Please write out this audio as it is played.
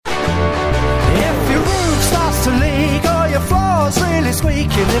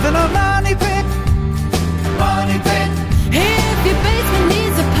live in a money pit. Money pit. If your basement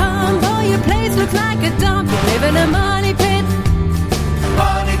needs a pump or your place looks like a dump, you live in a money pit.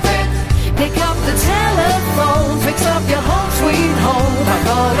 Money pit. Pick up the telephone, fix up your home sweet home by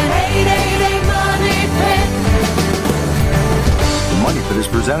calling 888 Money Pit. The Money Pit is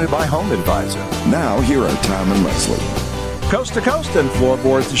presented by Home Advisor. Now, here are Tom and Leslie. Coast to coast and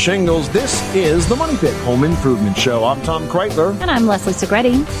floorboards to shingles, this is the Money Pit Home Improvement Show. I'm Tom Kreitler. And I'm Leslie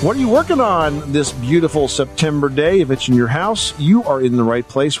Segretti. What are you working on this beautiful September day? If it's in your house, you are in the right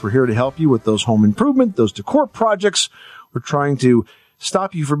place. We're here to help you with those home improvement, those decor projects. We're trying to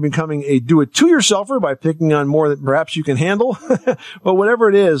stop you from becoming a do-it-to-yourselfer by picking on more than perhaps you can handle. But whatever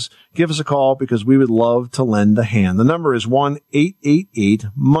it is, give us a call because we would love to lend a hand. The number is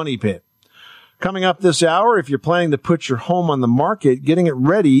 1-888-MONEY-PIT. Coming up this hour, if you're planning to put your home on the market, getting it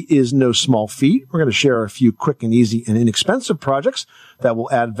ready is no small feat. We're going to share a few quick and easy and inexpensive projects that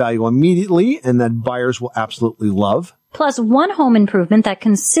will add value immediately and that buyers will absolutely love. Plus, one home improvement that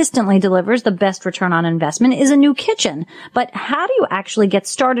consistently delivers the best return on investment is a new kitchen. But how do you actually get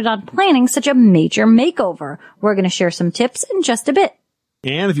started on planning such a major makeover? We're going to share some tips in just a bit.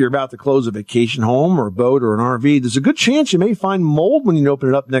 And if you're about to close a vacation home or a boat or an RV, there's a good chance you may find mold when you open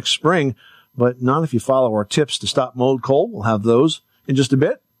it up next spring. But not if you follow our tips to stop mold cold. We'll have those in just a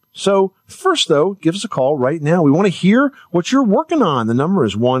bit. So first, though, give us a call right now. We want to hear what you're working on. The number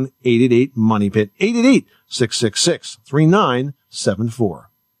is 1-888-MONEY-PIT, 888-666-3974.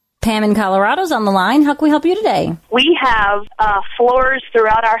 Pam in Colorado's on the line. How can we help you today? We have floors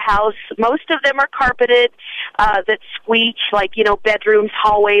throughout our house. Most of them are carpeted that squeak, like, bedrooms,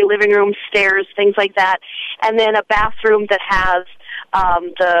 hallway, living room, stairs, things like that. And then a bathroom that has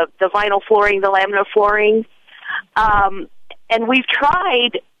the vinyl flooring, the laminate flooring. And we've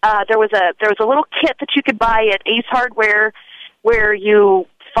tried, there was a little kit that you could buy at Ace Hardware where you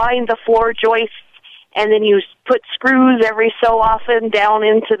find the floor joists and then you put screws every so often down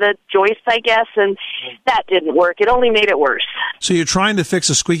into the joist, I guess, and that didn't work. It only made it worse. So you're trying to fix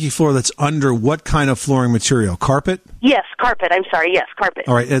a squeaky floor that's under what kind of flooring material? Carpet? Yes, carpet. I'm sorry. Yes, carpet.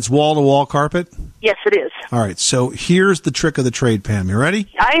 All right. It's wall-to-wall carpet? Yes, it is. All right. So here's the trick of the trade, Pam. You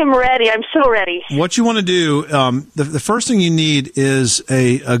ready? I am ready. I'm so ready. What you want to do, the first thing you need is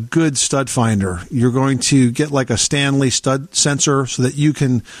a good stud finder. You're going to get like a Stanley stud sensor so that you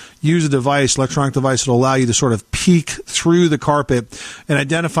can use a device, electronic device, that will allow you to sort of peek through the carpet and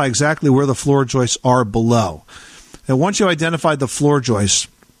identify exactly where the floor joists are below. And once you identify the floor joists,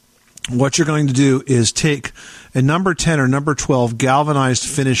 what you're going to do is take a number 10 or number 12 galvanized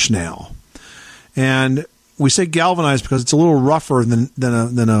finish nail. And we say galvanized because it's a little rougher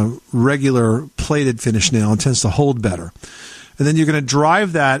than a regular plated finish nail. It tends to hold better. And then you're going to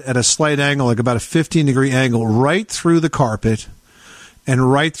drive that at a slight angle, like about a 15-degree angle, right through the carpet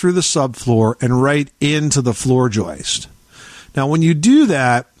and right through the subfloor and right into the floor joist. Now, when you do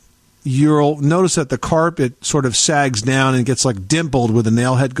that, you'll notice that the carpet sort of sags down and gets like dimpled where the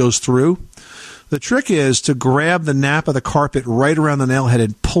nail head goes through. The trick is to grab the nap of the carpet right around the nail head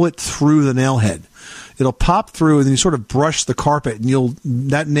and pull it through the nail head. It'll pop through, and then you sort of brush the carpet, and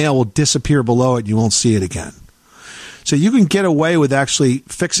that nail will disappear below it, and you won't see it again. So you can get away with actually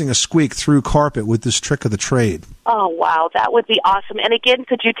fixing a squeak through carpet with this trick of the trade. Oh, wow. That would be awesome. And again,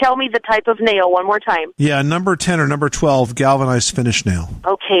 could you tell me the type of nail one more time? Yeah, number 10 or number 12 galvanized finish nail.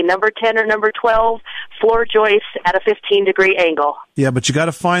 Okay, number 10 or number 12 floor joist at a 15-degree angle. Yeah, but you got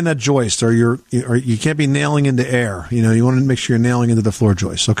to find that joist, or you can't be nailing into air. You want to make sure you're nailing into the floor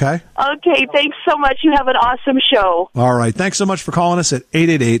joist, okay? Okay, thanks so much. You have an awesome show. All right. Thanks so much for calling us at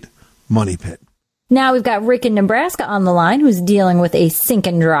 888-MONEY-PIT. Now we've got Rick in Nebraska on the line who's dealing with a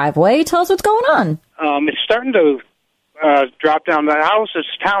sinking driveway. Tell us what's going on. It's starting to drop down. The house is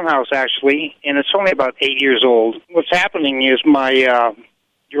a townhouse, actually, and it's only about 8 years old. What's happening is my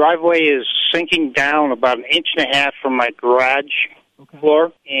driveway is sinking down about 1.5 inches from my garage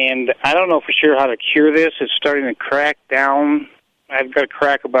floor, and I don't know for sure how to cure this. It's starting to crack down. I've got a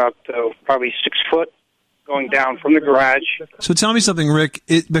crack about probably 6 foot going down from the garage. So tell me something, Rick.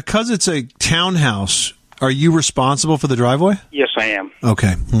 Because it's a townhouse, are you responsible for the driveway? Yes, I am.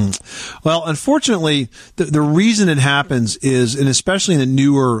 Okay. Well, unfortunately, the reason it happens is, and especially in a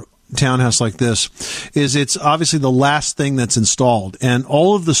newer townhouse like this, is it's obviously the last thing that's installed, and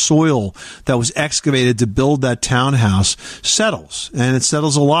all of the soil that was excavated to build that townhouse settles, and it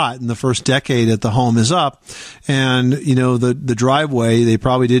settles a lot in the first decade that the home is up. And the driveway, they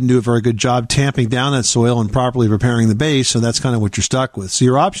probably didn't do a very good job tamping down that soil and properly repairing the base, so that's kind of what you're stuck with. So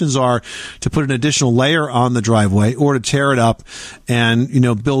your options are to put an additional layer on the driveway, or to tear it up and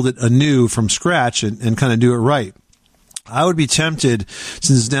build it anew from scratch and kind of do it right. I would be tempted,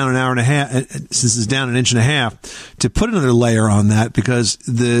 since it's down an inch and a half, to put another layer on that because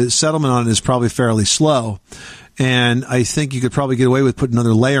the settlement on it is probably fairly slow. And I think you could probably get away with putting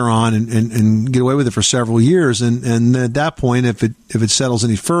another layer on and get away with it for several years. And at that point, if it settles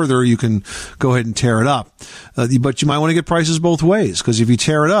any further, you can go ahead and tear it up. But you might want to get prices both ways, because if you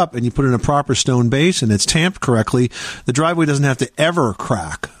tear it up and you put in a proper stone base and it's tamped correctly, the driveway doesn't have to ever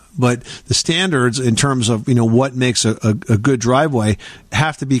crack. But the standards in terms of, what makes a good driveway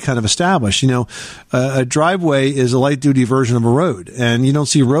have to be kind of established. A driveway is a light duty version of a road, and you don't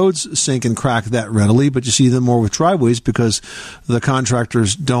see roads sink and crack that readily, but you see them more with driveways because the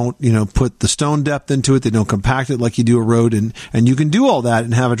contractors don't, put the stone depth into it. They don't compact it like you do a road, and you can do all that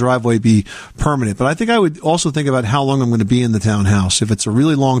and have a driveway be permanent. But I think I would also think about how long I'm going to be in the townhouse. If it's a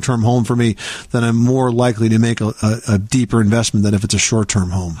really long-term home for me, then I'm more likely to make a deeper investment than if it's a short-term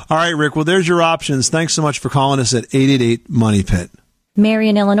home. All right, Rick. Well, there's your options. Thanks so much for calling us at 888-MONEY-PIT. Mary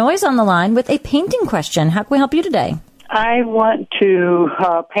in Illinois is on the line with a painting question. How can we help you today? I want to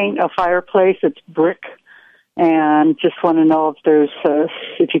paint a fireplace. It's brick, and just want to know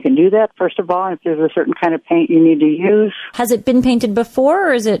if you can do that, first of all, and if there's a certain kind of paint you need to use. Has it been painted before,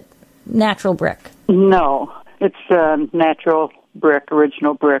 or is it natural brick? No, it's natural brick,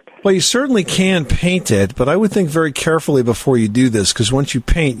 original brick. Well, you certainly can paint it, but I would think very carefully before you do this, because once you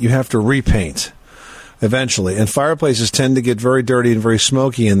paint, you have to repaint eventually. And fireplaces tend to get very dirty and very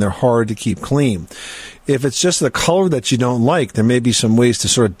smoky, and they're hard to keep clean. If it's just the color that you don't like, there may be some ways to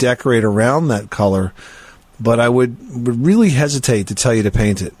sort of decorate around that color, but I would really hesitate to tell you to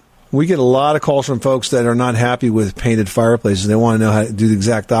paint it. We get a lot of calls from folks that are not happy with painted fireplaces. They want to know how to do the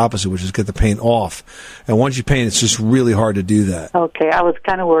exact opposite, which is get the paint off. And once you paint, it's just really hard to do that. Okay, I was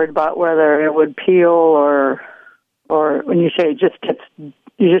kind of worried about whether it would peel or when you say you just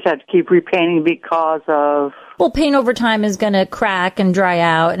have to keep repainting because of... Well, paint over time is going to crack and dry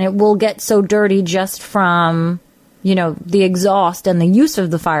out, and it will get so dirty just from, the exhaust and the use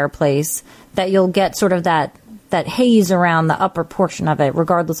of the fireplace that you'll get sort of that haze around the upper portion of it,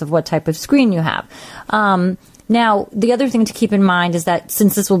 regardless of what type of screen you have. Now, the other thing to keep in mind is that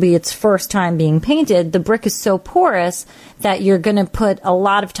since this will be its first time being painted, the brick is so porous that you're going to put a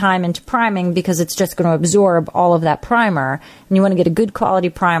lot of time into priming because it's just going to absorb all of that primer. And you want to get a good quality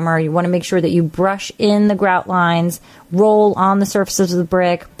primer. You want to make sure that you brush in the grout lines, roll on the surfaces of the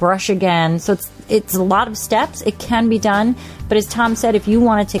brick, brush again. So it's a lot of steps. It can be done. But as Tom said, if you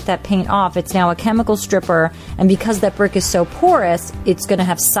want to take that paint off, it's now a chemical stripper. And because that brick is so porous, it's going to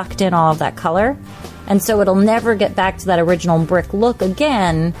have sucked in all of that color. And so it'll never get back to that original brick look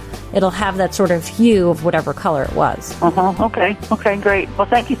again. It'll have that sort of hue of whatever color it was. Okay, great. Well,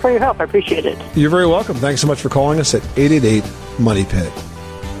 thank you for your help. I appreciate it. You're very welcome. Thanks so much for calling us at 888-MONEY-PIT.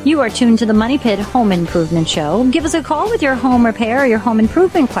 You are tuned to the Money Pit Home Improvement Show. Give us a call with your home repair or your home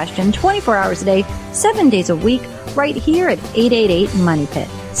improvement question 24 hours a day, 7 days a week, right here at 888-MONEY-PIT.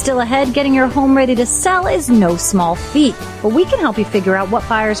 Still ahead, getting your home ready to sell is no small feat, but we can help you figure out what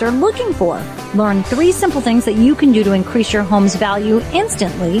buyers are looking for. Learn 3 simple things that you can do to increase your home's value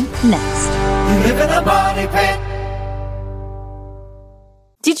instantly next. You live in a money pit.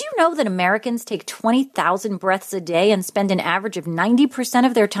 Did you know that Americans take 20,000 breaths a day and spend an average of 90%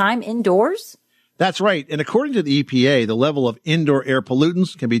 of their time indoors? That's right. And according to the EPA, the level of indoor air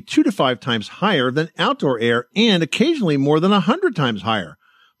pollutants can be 2 to 5 times higher than outdoor air and occasionally more than 100 times higher.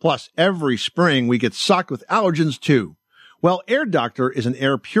 Plus, every spring we get socked with allergens too. Well, Air Doctor is an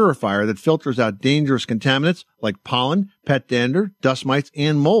air purifier that filters out dangerous contaminants like pollen, pet dander, dust mites,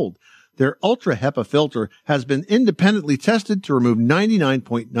 and mold. Their Ultra HEPA filter has been independently tested to remove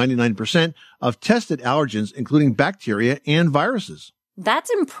 99.99% of tested allergens, including bacteria and viruses. That's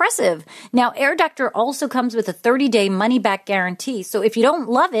impressive. Now, Air Doctor also comes with a 30-day money-back guarantee, so if you don't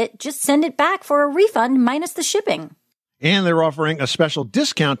love it, just send it back for a refund minus the shipping. And they're offering a special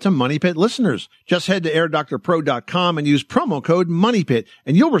discount to Money Pit listeners. Just head to airdoctorpro.com and use promo code MONEYPIT,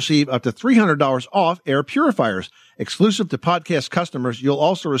 and you'll receive up to $300 off air purifiers. Exclusive to podcast customers, you'll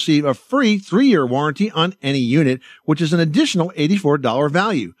also receive a free 3-year warranty on any unit, which is an additional $84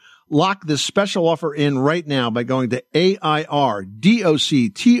 value. Lock this special offer in right now by going to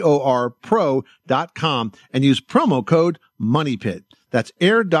airdoctorpro.com and use promo code MONEYPIT. That's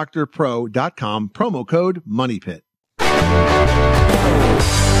airdoctorpro.com, promo code MONEYPIT.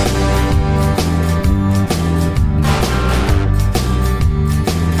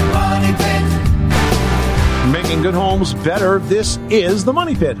 Money pit. Making Making good homes better. This is the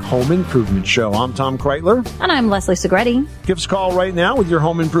Money Pit Home Improvement Show. I'm Tom Kreitler. And I'm Leslie Segretti. Give us a call right now with your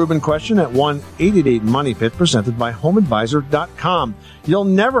home improvement question at 1-888-MONEY-PIT, presented by HomeAdvisor.com. You'll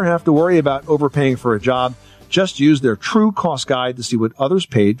never have to worry about overpaying for a job. Just use their true cost guide to see what others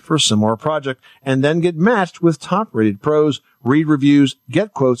paid for a similar project, and then get matched with top-rated pros, read reviews,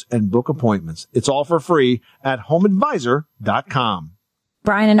 get quotes, and book appointments. It's all for free at HomeAdvisor.com.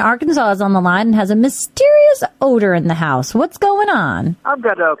 Brian in Arkansas is on the line and has a mysterious odor in the house. What's going on? I've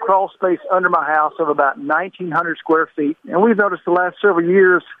got a crawl space under my house of about 1,900 square feet, and we've noticed the last several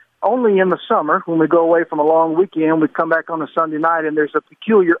years, only in the summer, when we go away from a long weekend, we come back on a Sunday night, and there's a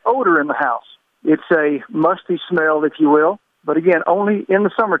peculiar odor in the house. It's a musty smell, if you will, but again, only in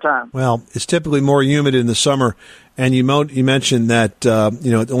the summertime. Well, it's typically more humid in the summer, and you mentioned that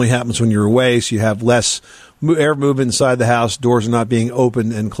it only happens when you're away, so you have less air movement inside the house. Doors are not being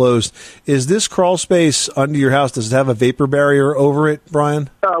opened and closed. Is this crawl space under your house, does it have a vapor barrier over it,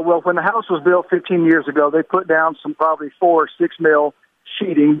 Brian? Well, when the house was built 15 years ago, they put down some probably 4 or 6 mil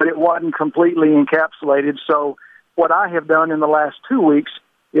sheeting, but it wasn't completely encapsulated. So what I have done in the last 2 weeks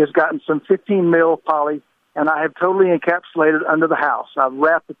is gotten some 15 mil poly, and I have totally encapsulated under the house. I've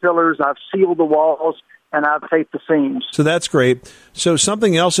wrapped the pillars, I've sealed the walls, and I've taped the seams. So that's great. So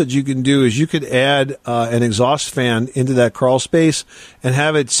something else that you can do is you could add an exhaust fan into that crawl space and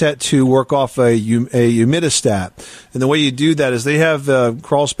have it set to work off a humidistat. And the way you do that is they have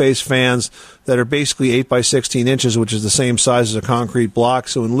crawl space fans that are basically 8 by 16 inches, which is the same size as a concrete block.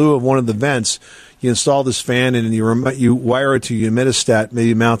 So in lieu of one of the vents, you install this fan and you wire it to a humidistat,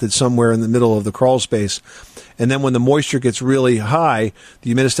 maybe mounted somewhere in the middle of the crawl space. And then when the moisture gets really high,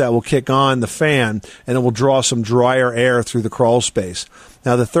 the humidistat will kick on the fan and it will draw some drier air through the crawl space.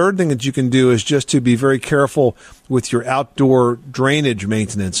 Now, the third thing that you can do is just to be very careful with your outdoor drainage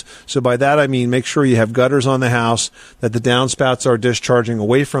maintenance. So by that, I mean make sure you have gutters on the house, that the downspouts are discharging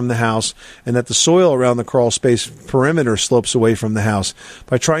away from the house, and that the soil around the crawl space perimeter slopes away from the house.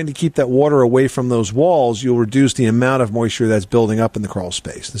 By trying to keep that water away from those walls, you'll reduce the amount of moisture that's building up in the crawl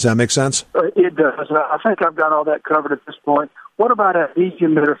space. Does that make sense? It does. I think I've got all that covered at this point. What about a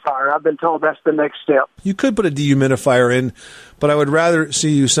dehumidifier? I've been told that's the next step. You could put a dehumidifier in, but I would rather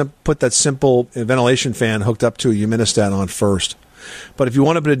see you put that simple ventilation fan hooked up to a humidistat on first. But if you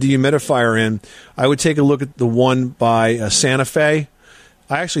want to put a dehumidifier in, I would take a look at the one by Santa Fe.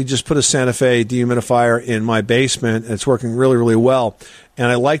 I actually just put a Santa Fe dehumidifier in my basement, and it's working really, really well. And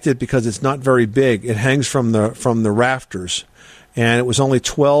I liked it because it's not very big. It hangs from the rafters. And it was only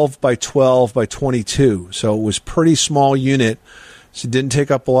 12 by 12 by 22. So it was a pretty small unit. So it didn't take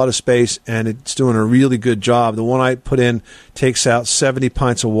up a lot of space, and it's doing a really good job. The one I put in takes out 70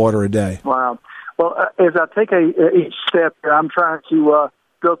 pints of water a day. Wow. Well, as I take each step here, I'm trying to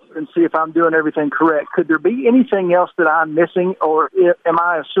go through and see if I'm doing everything correct. Could there be anything else that I'm missing, or am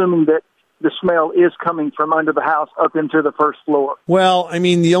I assuming that the smell is coming from under the house up into the first floor? Well, I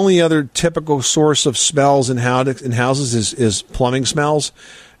mean, the only other typical source of smells in houses is plumbing smells.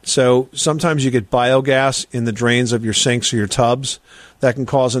 So sometimes you get biogas in the drains of your sinks or your tubs. That can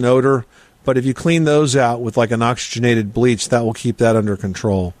cause an odor. But if you clean those out with like an oxygenated bleach, that will keep that under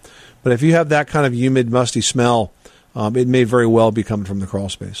control. But if you have that kind of humid, musty smell, it may very well be coming from the crawl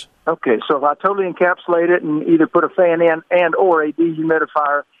space. Okay, so if I totally encapsulate it and either put a fan in and or a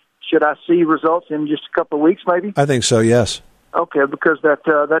dehumidifier, should I see results in just a couple of weeks, maybe? I think so, yes. Okay, because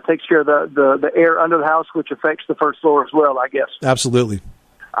that takes care of the air under the house, which affects the first floor as well, I guess. Absolutely.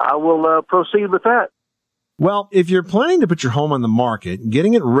 I will proceed with that. Well, if you're planning to put your home on the market,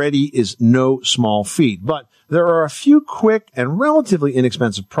 getting it ready is no small feat. But there are a few quick and relatively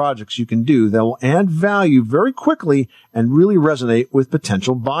inexpensive projects you can do that will add value very quickly and really resonate with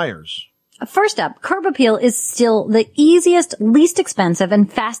potential buyers. First up, curb appeal is still the easiest, least expensive,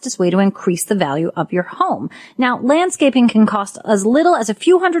 and fastest way to increase the value of your home. Now, landscaping can cost as little as a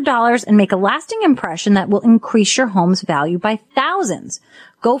few $100s and make a lasting impression that will increase your home's value by thousands.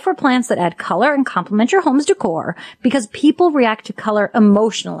 Go for plants that add color and complement your home's decor, because people react to color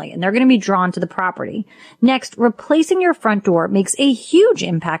emotionally and they're going to be drawn to the property. Next, replacing your front door makes a huge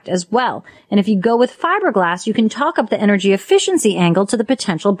impact as well. And if you go with fiberglass, you can talk up the energy efficiency angle to the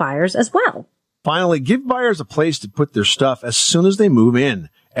potential buyers as well. Finally, give buyers a place to put their stuff as soon as they move in.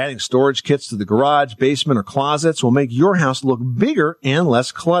 Adding storage kits to the garage, basement, or closets will make your house look bigger and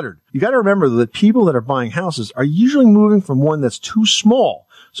less cluttered. You got to remember that people that are buying houses are usually moving from one that's too small.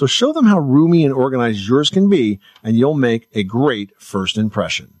 So show them how roomy and organized yours can be, and you'll make a great first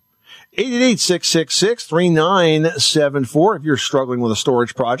impression. 888-666-3974. If you're struggling with a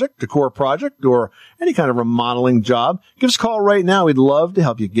storage project, decor project, or any kind of remodeling job, give us a call right now. We'd love to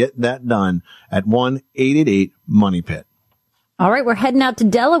help you get that done at 1-888-MONEY-PIT. All right, we're heading out to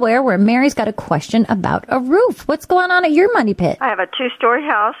Delaware where Mary's got a question about a roof. What's going on at your money pit? I have a 2-story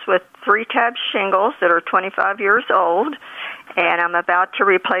house with 3-tab shingles that are 25 years old, and I'm about to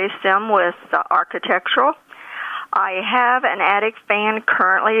replace them with architectural. I have an attic fan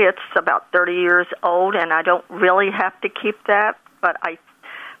currently. It's about 30 years old, and I don't really have to keep that, but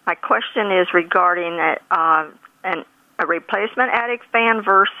my question is regarding a replacement attic fan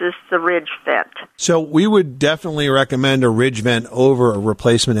versus the ridge vent. So we would definitely recommend a ridge vent over a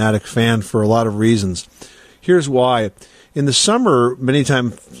replacement attic fan for a lot of reasons. Here's why. In the summer, many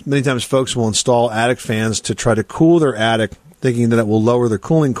times folks will install attic fans to try to cool their attic, thinking that it will lower their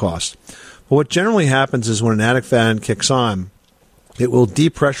cooling costs. But what generally happens is when an attic fan kicks on, it will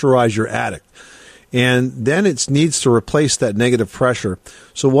depressurize your attic. And then it needs to replace that negative pressure.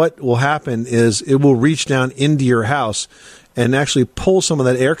 So what will happen is it will reach down into your house and actually pull some of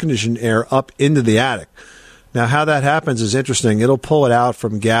that air-conditioned air up into the attic. Now, how that happens is interesting. It'll pull it out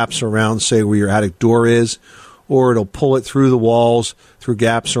from gaps around, say, where your attic door is, or it'll pull it through the walls, through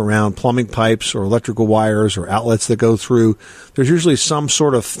gaps around plumbing pipes or electrical wires or outlets that go through. There's usually some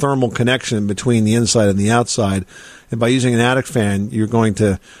sort of thermal connection between the inside and the outside. And by using an attic fan, you're going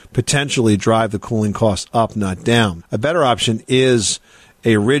to potentially drive the cooling costs up, not down. A better option is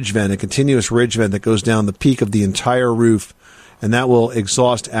a ridge vent, a continuous ridge vent that goes down the peak of the entire roof, and that will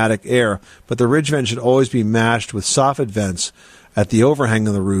exhaust attic air. But the ridge vent should always be matched with soffit vents at the overhang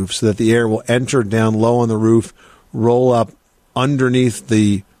of the roof so that the air will enter down low on the roof, roll up underneath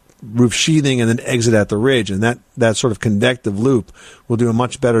the roof sheathing, and then exit at the ridge. And that sort of convective loop will do a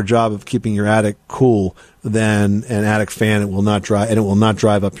much better job of keeping your attic cool than an attic fan. It will not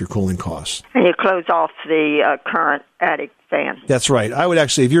drive up your cooling costs. And you close off the current attic fan. That's right. I would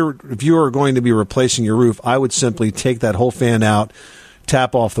actually, if you are going to be replacing your roof, I would simply take that whole fan out,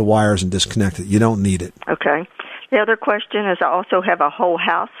 tap off the wires, and disconnect it. You don't need it. Okay. The other question is I also have a whole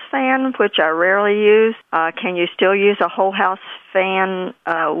house fan, which I rarely use. Can you still use a whole house fan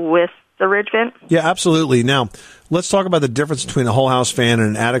with the ridge vent? Yeah, absolutely. Now, let's talk about the difference between a whole house fan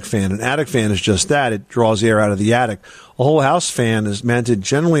and an attic fan. An attic fan is just that. It draws air out of the attic. A whole house fan is mounted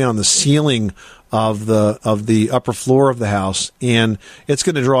generally on the ceiling of the upper floor of the house, and it's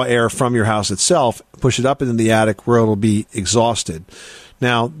going to draw air from your house itself, push it up into the attic where it'll be exhausted.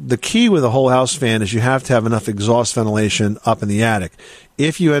 Now, the key with a whole house fan is you have to have enough exhaust ventilation up in the attic.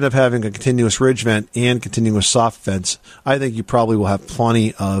 If you end up having a continuous ridge vent and continuous soft vents, I think you probably will have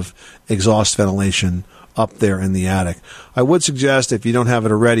plenty of exhaust ventilation up there in the attic. I would suggest, if you don't have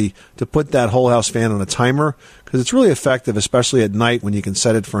it already, to put that whole house fan on a timer, because it's really effective, especially at night when you can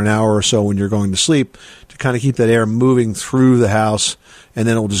set it for an hour or so when you're going to sleep, to kind of keep that air moving through the house, and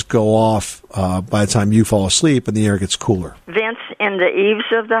then it'll just go off by the time you fall asleep and the air gets cooler. Vents in the eaves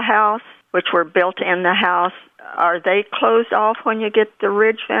of the house, which were built in the house, are they closed off when you get the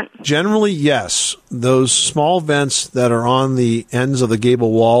ridge vent? Generally, yes. Those small vents that are on the ends of the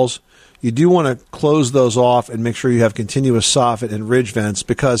gable walls, you do want to close those off and make sure you have continuous soffit and ridge vents,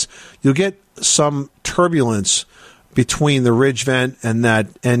 because you'll get some turbulence between the ridge vent and that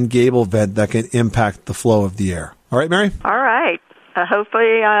end gable vent that can impact the flow of the air. All right, Mary? All right.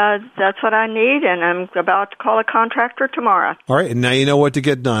 Hopefully that's what I need, and I'm about to call a contractor tomorrow. All right, and now you know what to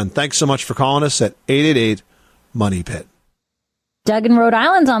get done. Thanks so much for calling us at 888-MONEY-PIT. Doug in Rhode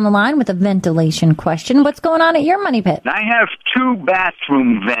Island's on the line with a ventilation question. What's going on at your money pit? I have 2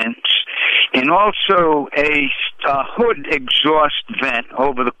 bathroom vents and also a hood exhaust vent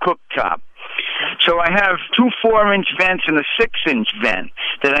over the cooktop. So I have 2 4-inch vents and a 6-inch vent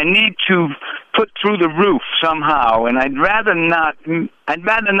that I need to put through the roof somehow, and I'd rather not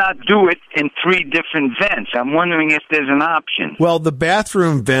do it in 3 different vents. I'm wondering if there's an option. Well, the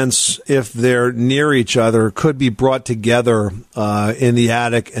bathroom vents, if they're near each other, could be brought together in the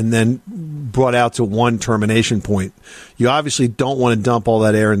attic and then brought out to one termination point. You obviously don't want to dump all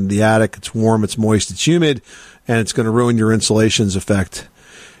that air into the attic. It's warm, it's moist, it's humid, and it's going to ruin your insulation's effect.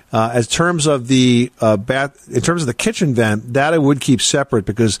 As terms of the in terms of the kitchen vent, that I would keep separate,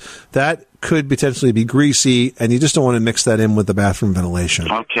 because that could potentially be greasy, and you just don't want to mix that in with the bathroom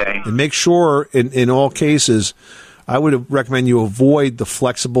ventilation. Okay. And make sure, in all cases, I would recommend you avoid the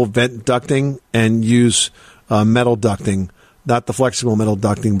flexible vent ducting and use metal ducting. Not the flexible metal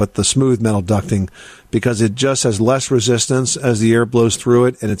ducting, but the smooth metal ducting, because it just has less resistance as the air blows through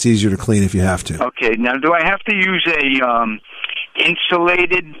it, and it's easier to clean if you have to. Okay. Now, do I have to use a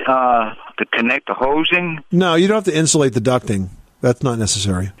insulated to connect the hosing? No, you don't have to insulate the ducting. That's not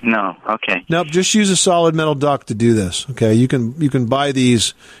necessary. No. Okay. Nope. Just use a solid metal duct to do this. Okay. You can buy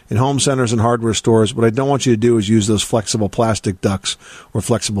these in home centers and hardware stores. What I don't want you to do is use those flexible plastic ducts or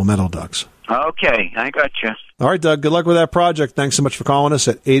flexible metal ducts. Okay. I got you. All right, Doug. Good luck with that project. Thanks so much for calling us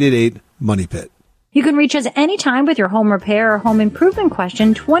at 888-MONEY-PIT. You can reach us anytime with your home repair or home improvement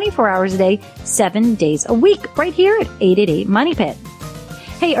question 24 hours a day, 7 days a week, right here at 888-MONEY-PIT.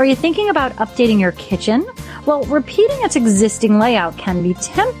 Hey, are you thinking about updating your kitchen? Well, repeating its existing layout can be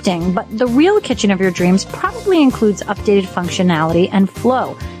tempting, but the real kitchen of your dreams probably includes updated functionality and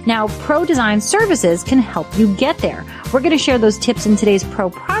flow. Now, Pro Design Services can help you get there. We're going to share those tips in today's Pro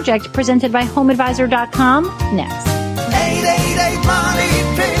Project presented by HomeAdvisor.com next.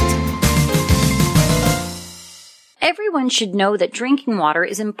 888-MONEY-PIT. Everyone should know that drinking water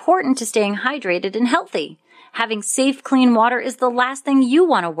is important to staying hydrated and healthy. Having safe, clean water is the last thing you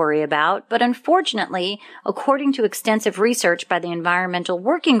want to worry about, but unfortunately, according to extensive research by the Environmental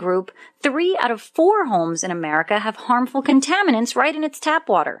Working Group, 3 out of 4 homes in America have harmful contaminants right in its tap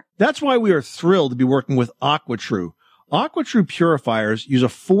water. That's why we are thrilled to be working with AquaTrue. AquaTrue purifiers use a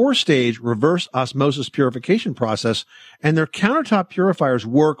 4-stage reverse osmosis purification process, and their countertop purifiers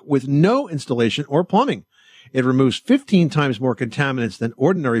work with no installation or plumbing. It removes 15 times more contaminants than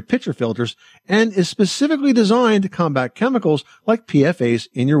ordinary pitcher filters and is specifically designed to combat chemicals like PFAS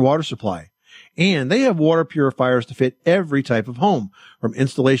in your water supply. And they have water purifiers to fit every type of home, from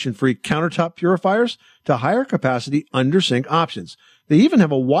installation-free countertop purifiers to higher capacity under-sink options. They even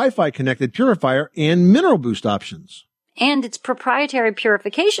have a Wi-Fi connected purifier and mineral boost options. And its proprietary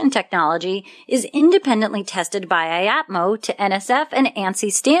purification technology is independently tested by IAPMO to NSF and ANSI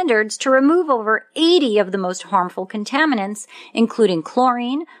standards to remove over 80 of the most harmful contaminants, including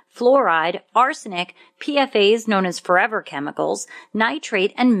chlorine, fluoride, arsenic, PFAS known as forever chemicals,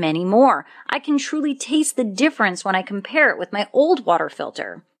 nitrate, and many more. I can truly taste the difference when I compare it with my old water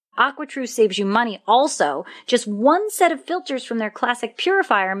filter. AquaTrue saves you money also. Just one set of filters from their classic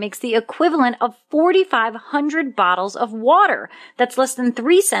purifier makes the equivalent of 4,500 bottles of water. That's less than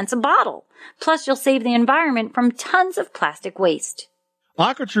 3 cents a bottle. Plus, you'll save the environment from tons of plastic waste.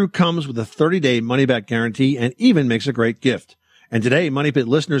 AquaTrue comes with a 30-day money-back guarantee and even makes a great gift. And today, Money Pit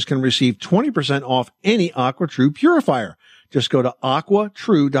listeners can receive 20% off any AquaTrue purifier. Just go to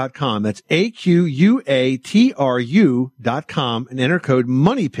AquaTrue.com. That's AQUATRU.com and enter code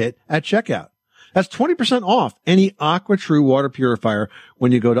MONEYPIT at checkout. That's 20% off any AquaTrue water purifier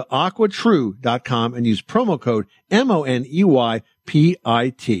when you go to AquaTrue.com and use promo code MONEYPIT.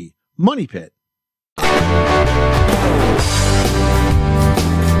 Money Pit.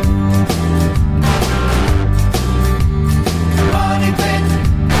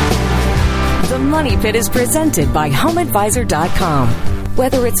 The Money Pit is presented by HomeAdvisor.com.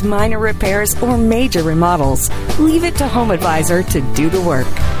 Whether it's minor repairs or major remodels, leave it to HomeAdvisor to do the work.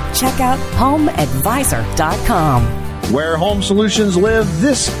 Check out HomeAdvisor.com. Where home solutions live,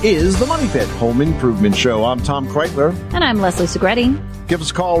 this is the Money Pit Home Improvement Show. I'm Tom Kreitler. And I'm Leslie Segretti. Give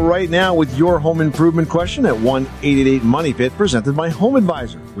us a call right now with your home improvement question at 1-888-MONEY-PIT, presented by Home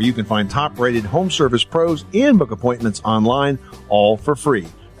Advisor, where you can find top-rated home service pros and book appointments online, all for free.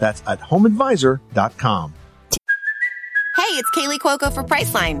 That's at HomeAdvisor.com. Hey, it's Kaylee Cuoco for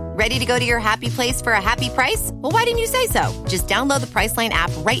Priceline. Ready to go to your happy place for a happy price? Well, why didn't you say so? Just download the Priceline app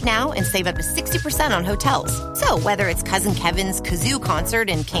right now and save up to 60% on hotels. So whether it's Cousin Kevin's Kazoo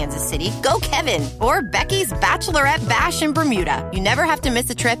Concert in Kansas City, go Kevin, or Becky's Bachelorette Bash in Bermuda, you never have to miss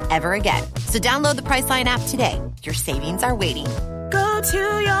a trip ever again. So download the Priceline app today. Your savings are waiting. Go to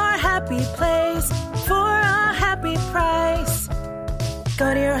your happy place for a happy price.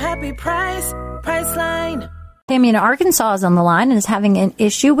 Go to your happy price, Priceline. Tammy in Arkansas is on the line and is having an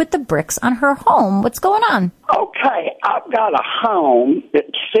issue with the bricks on her home. What's going on? Okay, I've got a home that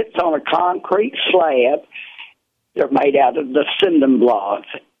sits on a concrete slab. They're made out of the cinder blocks.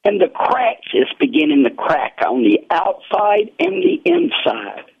 And the cracks is beginning to crack on the outside and the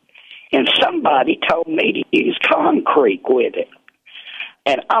inside. And somebody told me to use concrete with it.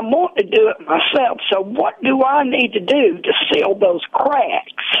 And I want to do it myself, so what do I need to do to seal those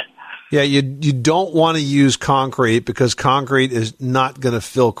cracks? Yeah, you don't want to use concrete because concrete is not going to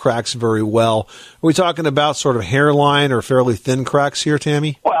fill cracks very well. Are we talking about sort of hairline or fairly thin cracks here,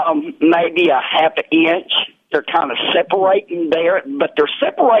 Tammy? Well, maybe a half an inch. They're kind of separating there, but they're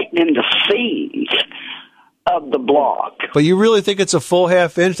separating in the seams of the block. But you really think it's a full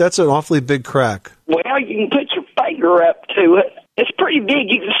half inch? That's an awfully big crack. Well, you can put your finger up to it. It's pretty big.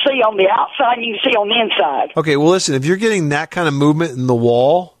 You can see on the outside and you can see on the inside. Okay, well, listen, if you're getting that kind of movement in the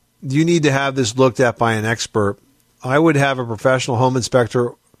wall, you need to have this looked at by an expert. I would have a professional home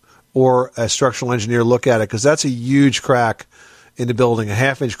inspector or a structural engineer look at it because that's a huge crack in the building. A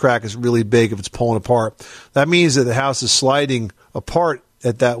half-inch crack is really big if it's pulling apart. That means that the house is sliding apart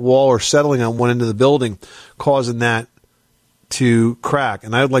at that wall or settling on one end of the building, causing that to crack.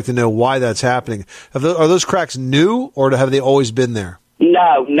 And I would like to know why that's happening. Are those cracks new, or have they always been there?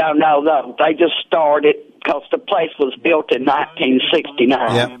 No. They just started because the place was built in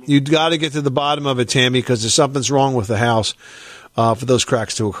 1969. Yeah, you've got to get to the bottom of it, Tammy, because there's something's wrong with the house for those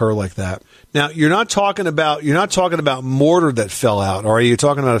cracks to occur like that. Now, you're not talking about mortar that fell out, or are you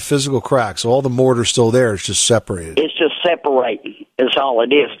talking about a physical crack? So all the mortar's still there; it's just separated. It's just separating. Is all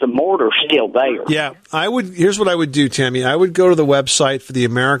it is. The mortar's still there. Yeah, here's what I would do, Tammy. I would go to the website for the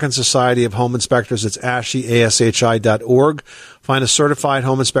American Society of Home Inspectors. It's ASHI.org. Find a certified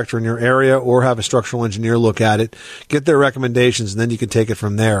home inspector in your area or have a structural engineer look at it. Get their recommendations, and then you can take it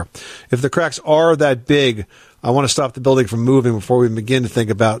from there. If the cracks are that big, I want to stop the building from moving before we begin to think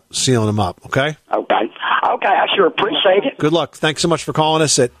about sealing them up, okay? Okay, I sure appreciate it. Good luck. Thanks so much for calling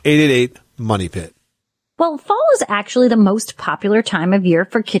us at 888-MONEY-PIT. Well, fall is actually the most popular time of year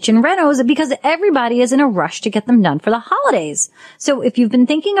for kitchen renos because everybody is in a rush to get them done for the holidays. So if you've been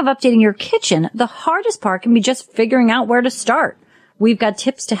thinking of updating your kitchen, the hardest part can be just figuring out where to start. We've got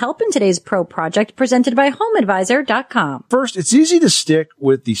tips to help in today's pro project presented by HomeAdvisor.com. First, it's easy to stick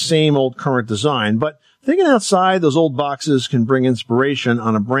with the same old current design, but thinking outside those old boxes can bring inspiration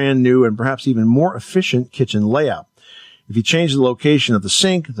on a brand new and perhaps even more efficient kitchen layout. If you change the location of the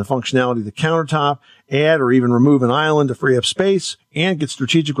sink, the functionality of the countertop, add or even remove an island to free up space, and get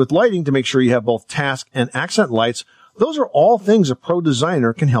strategic with lighting to make sure you have both task and accent lights, those are all things a pro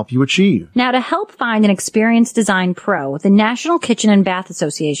designer can help you achieve. Now, to help find an experienced design pro, the National Kitchen and Bath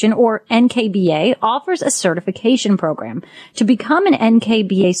Association, or NKBA, offers a certification program. To become an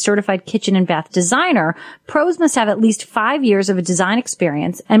NKBA certified kitchen and bath designer, pros must have at least 5 years of design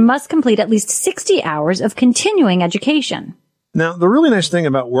experience and must complete at least 60 hours of continuing education. Now, the really nice thing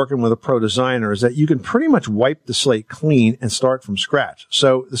about working with a pro designer is that you can pretty much wipe the slate clean and start from scratch.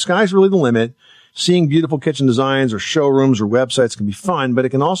 So the sky's really the limit. Seeing beautiful kitchen designs or showrooms or websites can be fun, but it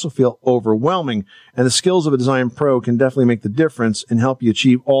can also feel overwhelming. And the skills of a design pro can definitely make the difference and help you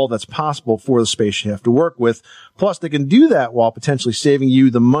achieve all that's possible for the space you have to work with. Plus, they can do that while potentially saving you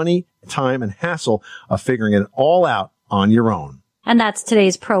the money, time, and hassle of figuring it all out on your own. And that's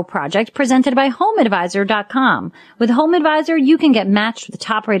today's pro project presented by HomeAdvisor.com. With HomeAdvisor, you can get matched with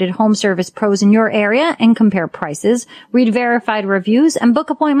top-rated home service pros in your area and compare prices, read verified reviews, and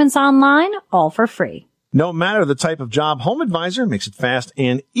book appointments online, all for free. No matter the type of job, HomeAdvisor makes it fast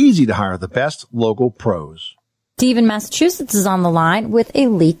and easy to hire the best local pros. Steve in Massachusetts is on the line with a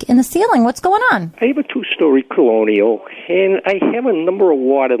leak in the ceiling. What's going on? I have a two-story colonial, and I have a number of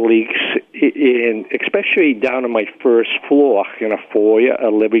water leaks, especially down on my first floor, in a foyer, a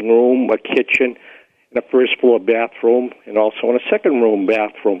living room, a kitchen, and a first-floor bathroom, and also in a second-room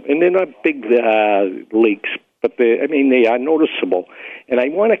bathroom. And they're not big leaks, but they are noticeable. And I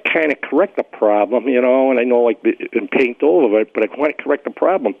want to kind of correct the problem, and I know and paint over it, but I want to correct the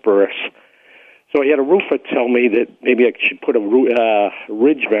problem first. So I had a roofer tell me that maybe I should put a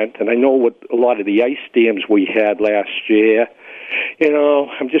ridge vent, and I know with a lot of the ice dams we had last year,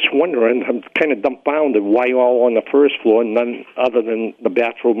 I'm just wondering, I'm kind of dumbfounded why all on the first floor, none other than the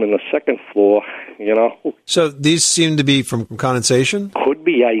bathroom and the second floor, So these seem to be from condensation? Could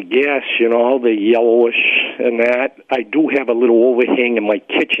be, I guess, the yellowish and that. I do have a little overhang in my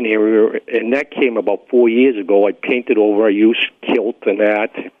kitchen area, and that came about 4 years ago. I painted over, I used Kilt and that,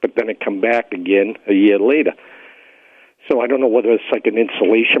 but then it come back again a year later. So I don't know whether it's like an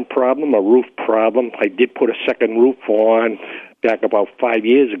insulation problem, a roof problem. I did put a second roof on back about 5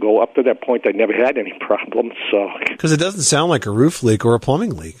 years ago. Up to that point, I never had any problems. Because it doesn't sound like a roof leak or a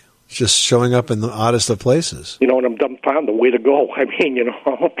plumbing leak. It's just showing up in the oddest of places. And I'm dumbfounded. Way to go.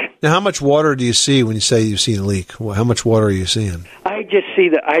 Now, how much water do you see when you say you've seen a leak? Well, how much water are you seeing? I just see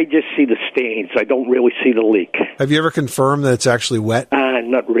the stains. I don't really see the leak. Have you ever confirmed that it's actually wet?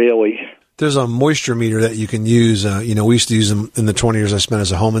 Not really. There's a moisture meter that you can use. We used to use them in the 20 years I spent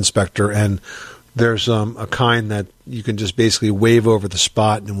as a home inspector, and there's a kind that you can just basically wave over the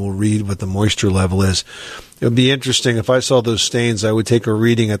spot and will read what the moisture level is. It would be interesting if I saw those stains. I would take a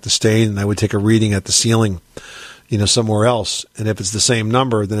reading at the stain, and I would take a reading at the ceiling, somewhere else. And if it's the same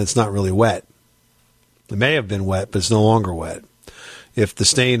number, then it's not really wet. It may have been wet, but it's no longer wet. If the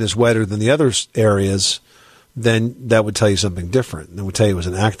stain is wetter than the other areas, then that would tell you something different. It would tell you it was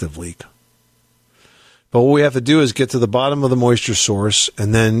an active leak. But what we have to do is get to the bottom of the moisture source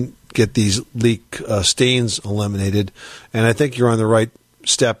and then get these leak stains eliminated. And I think you're on the right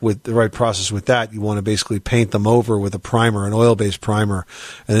step with the right process with that. You want to basically paint them over with a primer, an oil-based primer,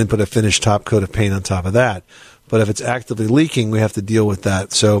 and then put a finished top coat of paint on top of that. But if it's actively leaking, we have to deal with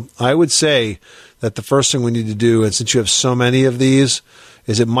that. So I would say that the first thing we need to do, and since you have so many of these,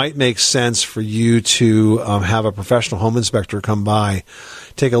 is it might make sense for you to have a professional home inspector come by,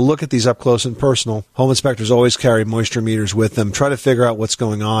 take a look at these up close and personal. Home inspectors always carry moisture meters with them. Try to figure out what's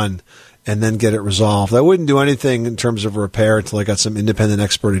going on and then get it resolved. I wouldn't do anything in terms of repair until I got some independent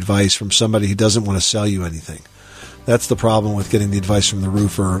expert advice from somebody who doesn't want to sell you anything. That's the problem with getting the advice from the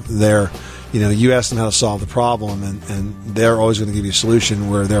roofer. You ask them how to solve the problem, and they're always going to give you a solution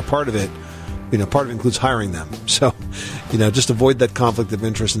where they're part of it. Part of it includes hiring them. So, just avoid that conflict of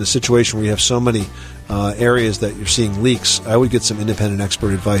interest in a situation where you have so many areas that you're seeing leaks. I would get some independent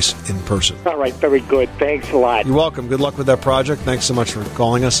expert advice in person. All right, very good. Thanks a lot. You're welcome. Good luck with that project. Thanks so much for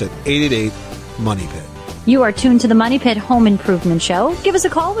calling us at 888-MONEY-PIT. You are tuned to the Money Pit Home Improvement Show. Give us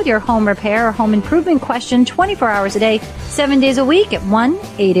a call with your home repair or home improvement question 24 hours a day, 7 days a week at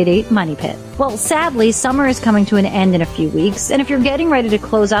 1-888-MONEY-PIT. Well, sadly, summer is coming to an end in a few weeks, and if you're getting ready to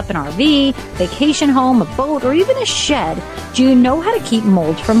close up an RV, vacation home, a boat, or even a shed, do you know how to keep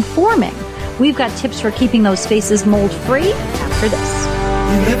mold from forming? We've got tips for keeping those spaces mold-free after this.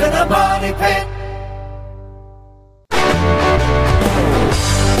 You live in a money pit.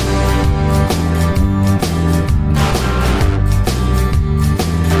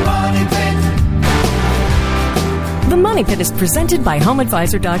 The Money Pit is presented by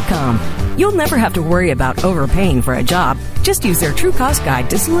HomeAdvisor.com. You'll never have to worry about overpaying for a job. Just use their True Cost Guide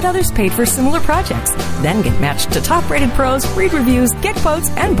to see what others paid for similar projects. Then get matched to top-rated pros, read reviews, get quotes,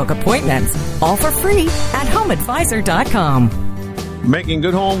 and book appointments. All for free at HomeAdvisor.com. Making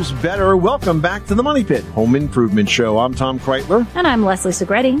good homes better. Welcome back to the Money Pit Home Improvement Show. I'm Tom Kreitler. And I'm Leslie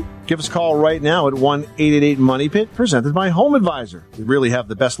Segretti. Give us a call right now at 1-888-MONEY-PIT, presented by Home Advisor. We really have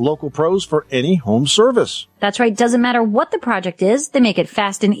the best local pros for any home service. That's right. Doesn't matter what the project is, they make it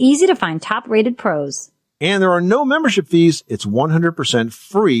fast and easy to find top-rated pros. And there are no membership fees. It's 100%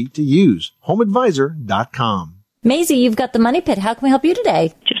 free to use. HomeAdvisor.com. Maisie, you've got the Money Pit. How can we help you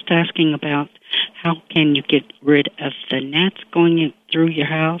today? Just asking about how can you get rid of the gnats going through your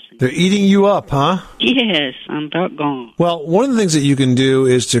house? They're eating you up, huh? Yes, I'm about gone. Well, one of the things that you can do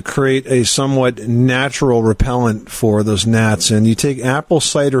is to create a somewhat natural repellent for those gnats. And you take apple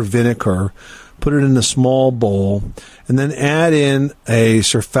cider vinegar, put it in a small bowl, and then add in a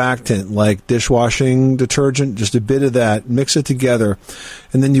surfactant like dishwashing detergent, just a bit of that, mix it together,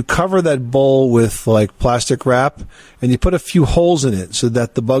 and then you cover that bowl with like plastic wrap, and you put a few holes in it so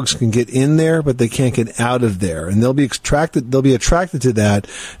that the bugs can get in there, but they can't get out of there. And they'll be attracted to that.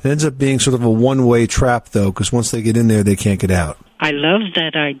 It ends up being sort of a one-way trap, though, because once they get in there, they can't get out. I love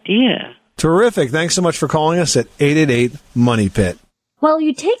that idea. Terrific. Thanks so much for calling us at 888-MONEY-PIT. Well,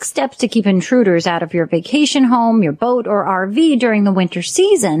 you take steps to keep intruders out of your vacation home, your boat, or RV during the winter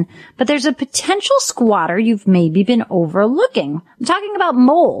season, but there's a potential squatter you've maybe been overlooking. I'm talking about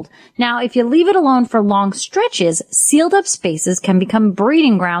mold. Now, if you leave it alone for long stretches, sealed up spaces can become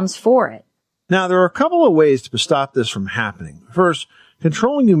breeding grounds for it. Now, there are a couple of ways to stop this from happening. First,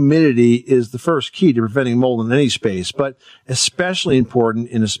 controlling humidity is the first key to preventing mold in any space, but especially important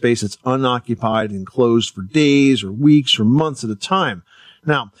in a space that's unoccupied and closed for days or weeks or months at a time.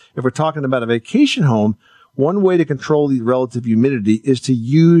 Now, if we're talking about a vacation home, one way to control the relative humidity is to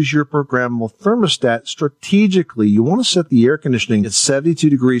use your programmable thermostat strategically. You want to set the air conditioning at 72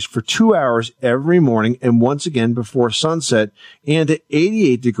 degrees for 2 hours every morning and once again before sunset, and to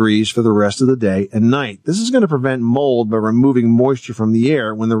 88 degrees for the rest of the day and night. This is going to prevent mold by removing moisture from the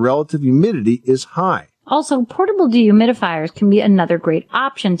air when the relative humidity is high. Also, portable dehumidifiers can be another great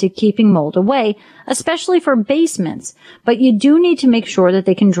option to keeping mold away, especially for basements. But you do need to make sure that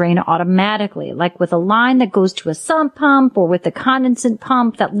they can drain automatically, like with a line that goes to a sump pump or with a condensate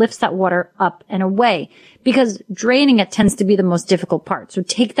pump that lifts that water up and away, because draining it tends to be the most difficult part. So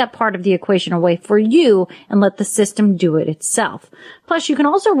take that part of the equation away for you and let the system do it itself. Plus, you can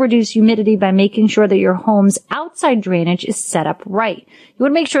also reduce humidity by making sure that your home's outside drainage is set up right. You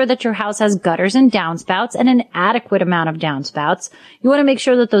want to make sure that your house has gutters and downspouts and an adequate amount of downspouts. You want to make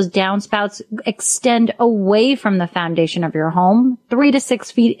sure that those downspouts extend away from the foundation of your home. 3 to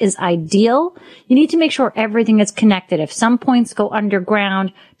 6 feet is ideal. You need to make sure everything is connected. If some points go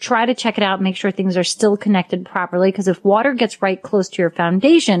underground, try to check it out, make sure things are still connected properly, because if water gets right close to your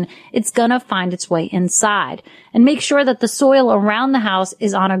foundation, it's gonna find its way inside. And make sure that the soil around the house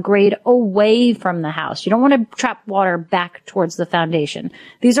is on a grade away from the house. You don't want to trap water back towards the foundation.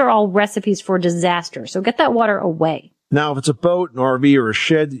 These are all recipes for disaster, so get that water away. Now, if it's a boat, an RV, or a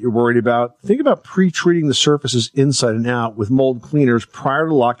shed that you're worried about, think about pre-treating the surfaces inside and out with mold cleaners prior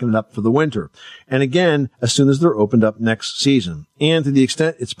to locking it up for the winter. And again, as soon as they're opened up next season. And to the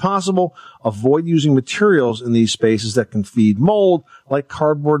extent it's possible, avoid using materials in these spaces that can feed mold, like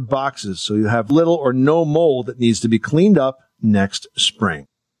cardboard boxes, so you have little or no mold that needs to be cleaned up next spring.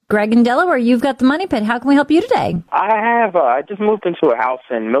 Greg in Delaware, you've got the Money Pit. How can we help you today? I just moved into a house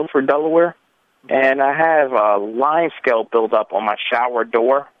in Milford, Delaware, and I have a line scale built up on my shower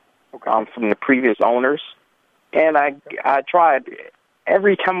door from the previous owners. And I tried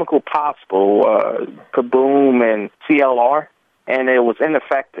every chemical possible, Kaboom and CLR, and it was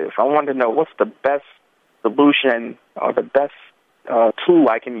ineffective. I wanted to know what's the best solution or the best tool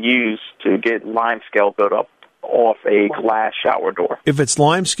I can use to get line scale built up off a glass shower door. If it's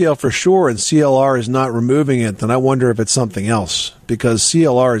lime scale for sure and CLR is not removing it, then I wonder if it's something else, because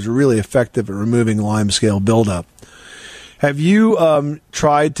CLR is really effective at removing lime scale buildup. Have you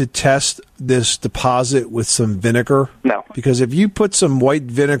tried to test this deposit with some vinegar? No. Because if you put some white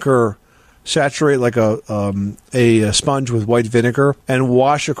vinegar, saturate like a sponge with white vinegar and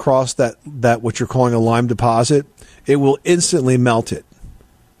wash across that what you're calling a lime deposit, it will instantly melt it.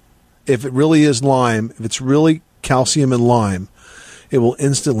 If it really is lime, if it's really calcium and lime, it will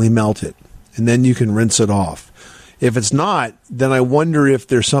instantly melt it, and then you can rinse it off. If it's not, then I wonder if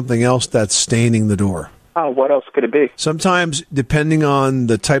there's something else that's staining the door. Oh, what else could it be? Sometimes, depending on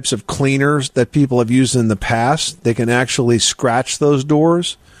the types of cleaners that people have used in the past, they can actually scratch those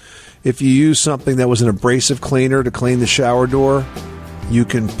doors. If you use something that was an abrasive cleaner to clean the shower door, you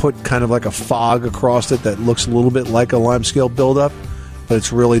can put kind of like a fog across it that looks a little bit like a lime scale buildup, but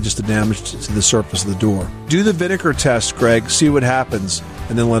it's really just a damage to the surface of the door. Do the vinegar test, Greg, see what happens,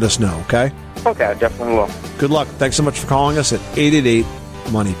 and then let us know, okay? Okay, I definitely will. Good luck. Thanks so much for calling us at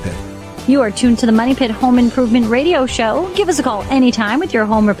 888-MONEY-PIT. You are tuned to the Money Pit Home Improvement Radio Show. Give us a call anytime with your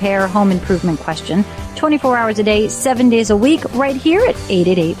home repair, home improvement question. 24 hours a day, 7 days a week, right here at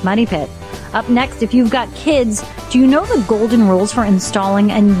 888-MONEY-PIT. Up next, if you've got kids, do you know the golden rules for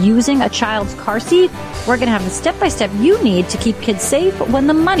installing and using a child's car seat? We're going to have the step-by-step you need to keep kids safe when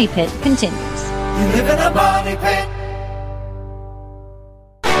the Money Pit continues. You live in a money pit.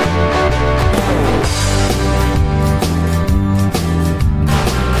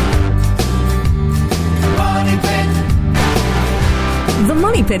 The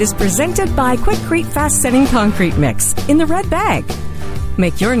Money Pit is presented by Quikrete Fast Setting Concrete Mix in the red bag.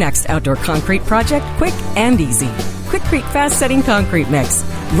 Make your next outdoor concrete project quick and easy. Quikrete Fast Setting Concrete Mix.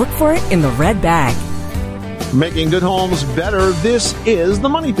 Look for it in the red bag. Making good homes better. This is the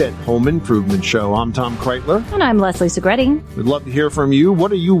Money Pit Home Improvement Show. I'm Tom Kreitler. And I'm Leslie Segretti. We'd love to hear from you.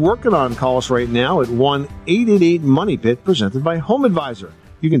 What are you working on? Call us right now at 1-888-MONEY-PIT, presented by Home Advisor.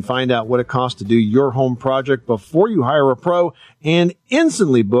 You can find out what it costs to do your home project before you hire a pro and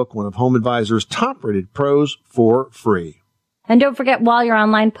instantly book one of Home Advisor's top-rated pros for free. And don't forget, while you're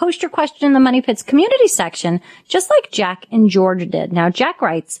online, post your question in the Money Pit's community section, just like Jack in Georgia did. Now, Jack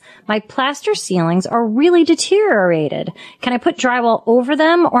writes, my plaster ceilings are really deteriorated. Can I put drywall over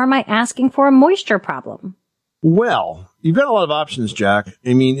them, or am I asking for a moisture problem? Well, you've got a lot of options, Jack.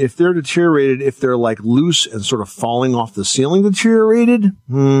 I mean, if they're deteriorated, if they're like loose and sort of falling off the ceiling deteriorated,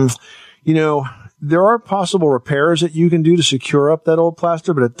 there are possible repairs that you can do to secure up that old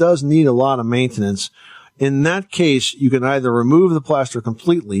plaster, but it does need a lot of maintenance. In that case, you can either remove the plaster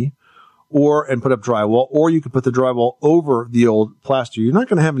completely and put up drywall, or you can put the drywall over the old plaster. You're not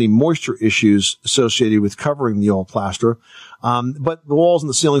going to have any moisture issues associated with covering the old plaster. But the walls and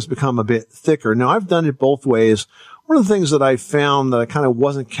the ceilings become a bit thicker. Now, I've done it both ways. One of the things that I found that I kind of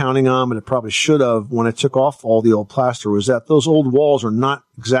wasn't counting on, but it probably should have when I took off all the old plaster, was that those old walls are not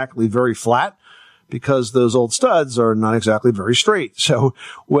exactly very flat, because those old studs are not exactly very straight. So,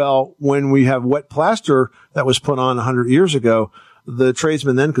 when we have wet plaster that was put on 100 years ago, the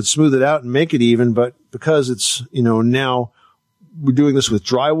tradesman then could smooth it out and make it even. But because it's, now we're doing this with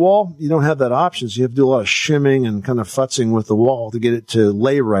drywall, you don't have that option. So you have to do a lot of shimming and kind of futzing with the wall to get it to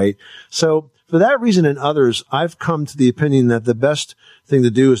lay right. So for that reason and others, I've come to the opinion that the best thing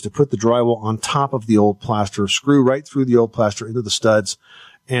to do is to put the drywall on top of the old plaster, screw right through the old plaster into the studs,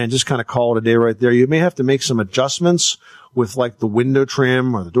 and just kind of call it a day right there. You may have to make some adjustments with like the window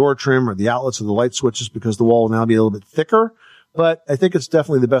trim or the door trim or the outlets or the light switches, because the wall will now be a little bit thicker. But I think it's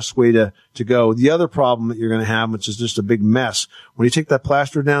definitely the best way to go. The other problem that you're going to have, which is just a big mess, when you take that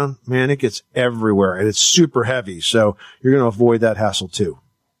plaster down, man, it gets everywhere and it's super heavy. So you're going to avoid that hassle too.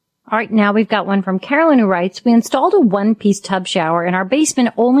 All right, now we've got one from Carolyn who writes, we installed a one-piece tub shower in our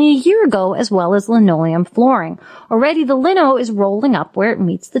basement only a year ago, as well as linoleum flooring. Already the lino is rolling up where it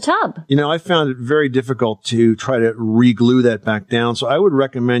meets the tub. You know, I found it very difficult to try to re-glue that back down, so I would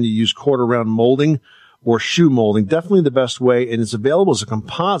recommend you use quarter-round molding or shoe molding. Definitely the best way, and it's available as a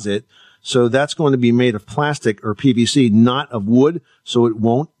composite, so that's going to be made of plastic or PVC, not of wood, so it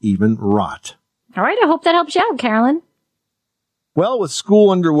won't even rot. All right, I hope that helps you out, Carolyn. Well, with school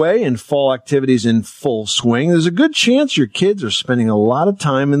underway and fall activities in full swing, there's a good chance your kids are spending a lot of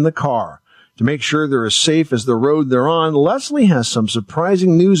time in the car. To make sure they're as safe as the road they're on, Leslie has some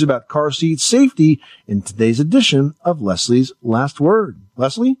surprising news about car seat safety in today's edition of Leslie's Last Word.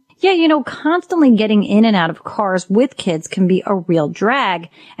 Leslie? Yeah, you know, constantly getting in and out of cars with kids can be a real drag,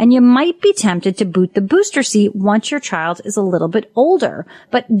 and you might be tempted to boot the booster seat once your child is a little bit older.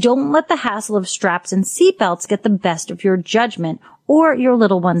 But don't let the hassle of straps and seatbelts get the best of your judgment or your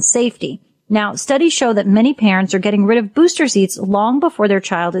little one's safety. Now, studies show that many parents are getting rid of booster seats long before their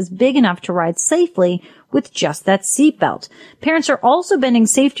child is big enough to ride safely with just that seatbelt. Parents are also bending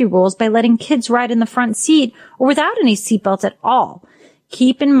safety rules by letting kids ride in the front seat or without any seatbelts at all.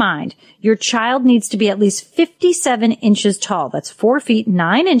 Keep in mind, your child needs to be at least 57 inches tall. That's 4 feet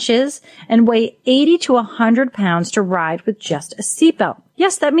 9 inches and weigh 80 to 100 pounds to ride with just a seatbelt.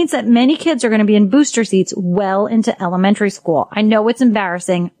 Yes, that means that many kids are going to be in booster seats well into elementary school. I know it's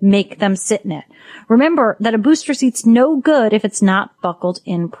embarrassing. Make them sit in it. Remember that a booster seat's no good if it's not buckled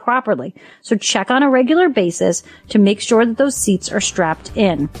in properly. So check on a regular basis to make sure that those seats are strapped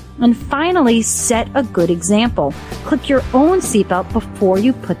in. And finally, set a good example. Click your own seatbelt before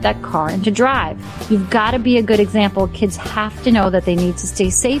you put that car into drive. You've got to be a good example. Kids have to know that they need to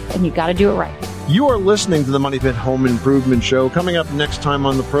stay safe, and you got to do it right. You are listening to the Money Pit Home Improvement Show. Coming up next time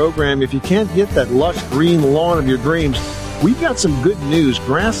on the program, if you can't get that lush green lawn of your dreams, we've got some good news.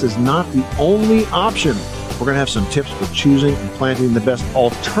 Grass is not the only option. We're going to have some tips for choosing and planting the best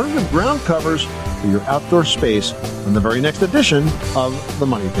alternative ground covers for your outdoor space on the very next edition of The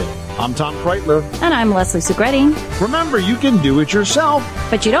Money Pit. I'm Tom Kreitler. And I'm Leslie Segretti. Remember, you can do it yourself,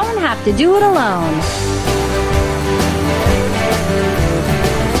 but you don't have to do it alone.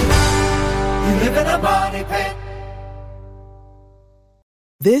 You live in a money pit.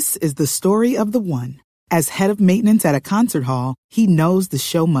 This is the story of the one. As head of maintenance at a concert hall, he knows the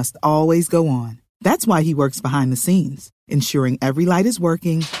show must always go on. That's why he works behind the scenes, ensuring every light is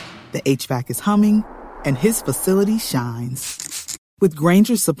working, the HVAC is humming, and his facility shines. With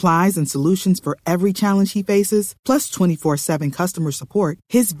Grainger's supplies and solutions for every challenge he faces, plus 24/7 customer support,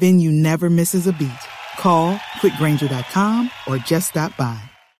 his venue never misses a beat. Call quickgrainger.com or just stop by.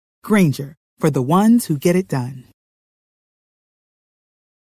 Grainger, for the ones who get it done.